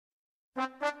I'm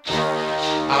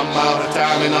out of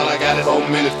time and all I got is 4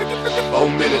 minutes. 4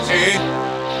 minutes, hey.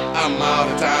 I'm out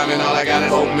of time and all I got is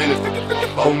 4 minutes.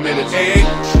 4 minutes, hey.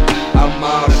 I'm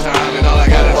out of time and all I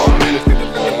got is 4 minutes. 4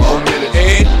 minutes,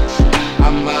 hey.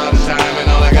 I'm out of time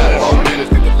and all I got is 4 minutes.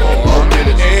 4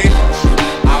 minutes, hey.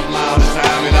 I'm out of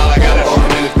time and all I got is 4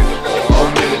 minutes.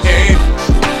 4 minutes, hey.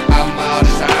 I'm out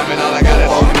of time and all I got is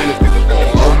 4 minutes.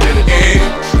 4 minutes,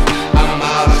 hey. I'm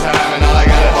out of time and all I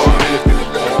got is 4 minutes.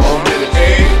 4 minutes,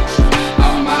 hey.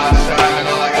 I'm out of time and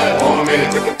all I got is 4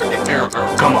 minutes. Here,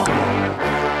 come on.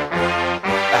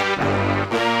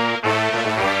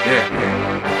 Yeah.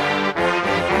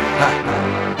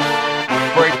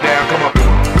 Breakdown, come on.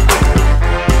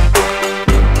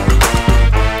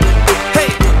 Hey,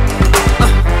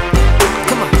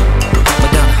 come on,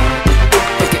 Madonna.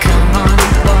 Come on,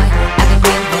 boy, I've been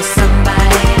waiting for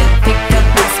somebody to pick up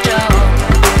my straw.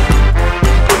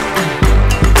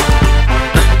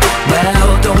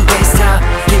 Well, don't waste time,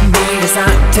 give me a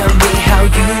sign, tell me how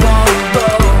you want to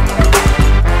roll.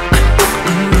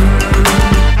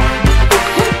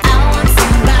 I want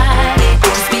somebody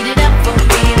to speed it up for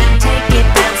me, then take it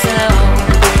down slow.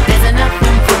 There's enough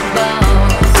room for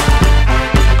both.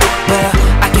 Well,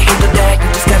 I can handle that, you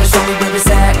just gotta show me where it's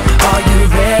at. Are you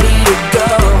ready to go?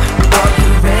 Are you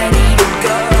ready to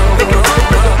go?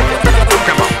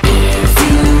 If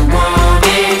you want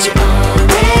it, you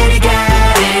already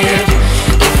got it.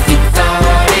 If you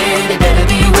thought it, it better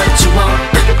be what you want.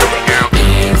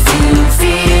 If you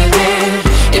feel it,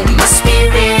 it must be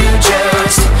real.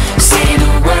 Just say the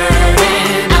word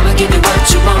and I'ma give you what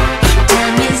you want.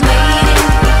 Time is waiting,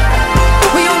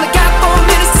 We only got 4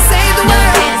 minutes to say the no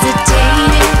word.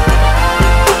 hesitating.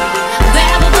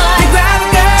 Grab a boy, Grab a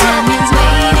girl. time is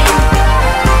waiting,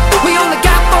 We only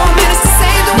got 4 minutes to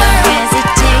say the no word.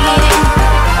 hesitating.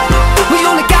 We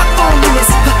only got 4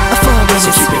 minutes. 4 minutes.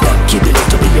 So keep it up,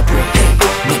 don't be a prick. Hey,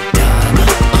 Madonna,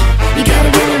 you gotta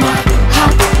get on my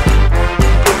hop.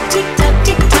 Tick tock,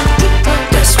 tick tock, tick tock.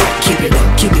 That's right, keep it up,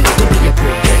 don't be a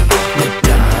prick. Hey,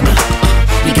 Madonna,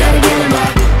 you gotta get on my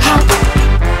hop.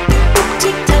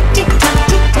 Tick tock, tick tock,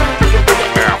 tick tock.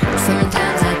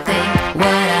 Sometimes I think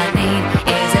what I need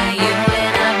is a you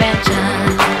intervention.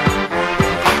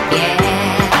 Yeah.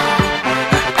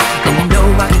 And you know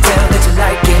I can tell that you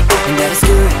like it, and that it's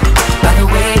good by the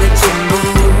way that you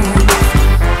move.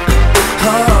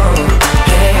 Oh,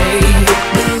 hey.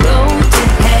 The road to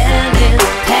hell is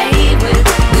paved with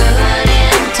good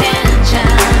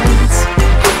intentions.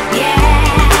 Yeah.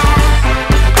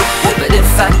 But if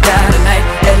I die tonight,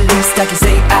 at least I can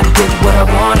say I did what I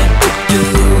wanted to do.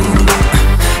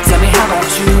 Tell me, how about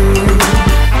you?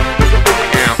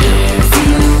 If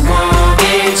you want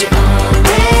it, you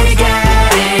already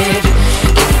got it.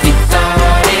 If you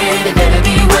thought it, it better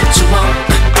be what you want.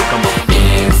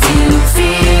 If you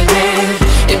feel it,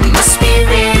 it must be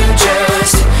real.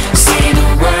 Just say the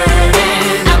word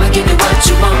and I'ma give you what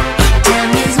you want.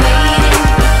 Time is waiting,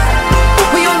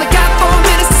 We only got 4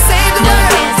 minutes to say the no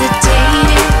word.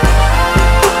 hesitating.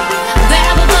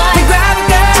 Grab a boy, Grab a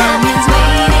girl. time is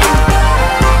waiting,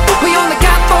 We only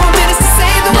got 4 minutes to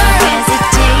say the no word.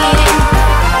 hesitating.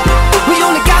 We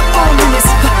only got 4 minutes.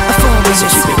 4 minutes. So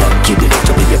keep it up,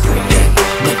 don't be a prick. Hey,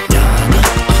 Madonna,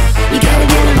 you gotta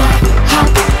get on my hop.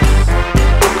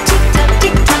 Tick tock,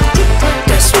 tick tock, tick tock.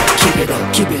 That's right, keep it up,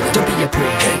 don't be a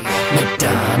prick. Hey,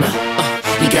 Madonna,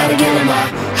 you gotta get on my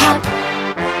hop.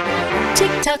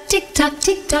 Tick tock, tick tock,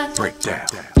 tick tock. Breakdown.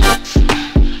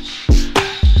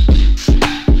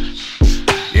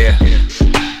 Yeah.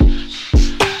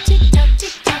 Tick tock,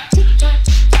 tick tock, tick tock.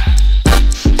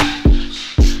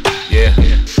 Yeah.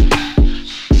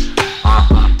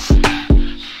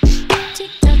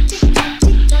 Tick tock, tick tock,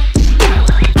 tick tock.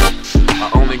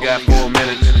 I only got 4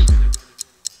 minutes to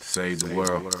save the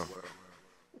world.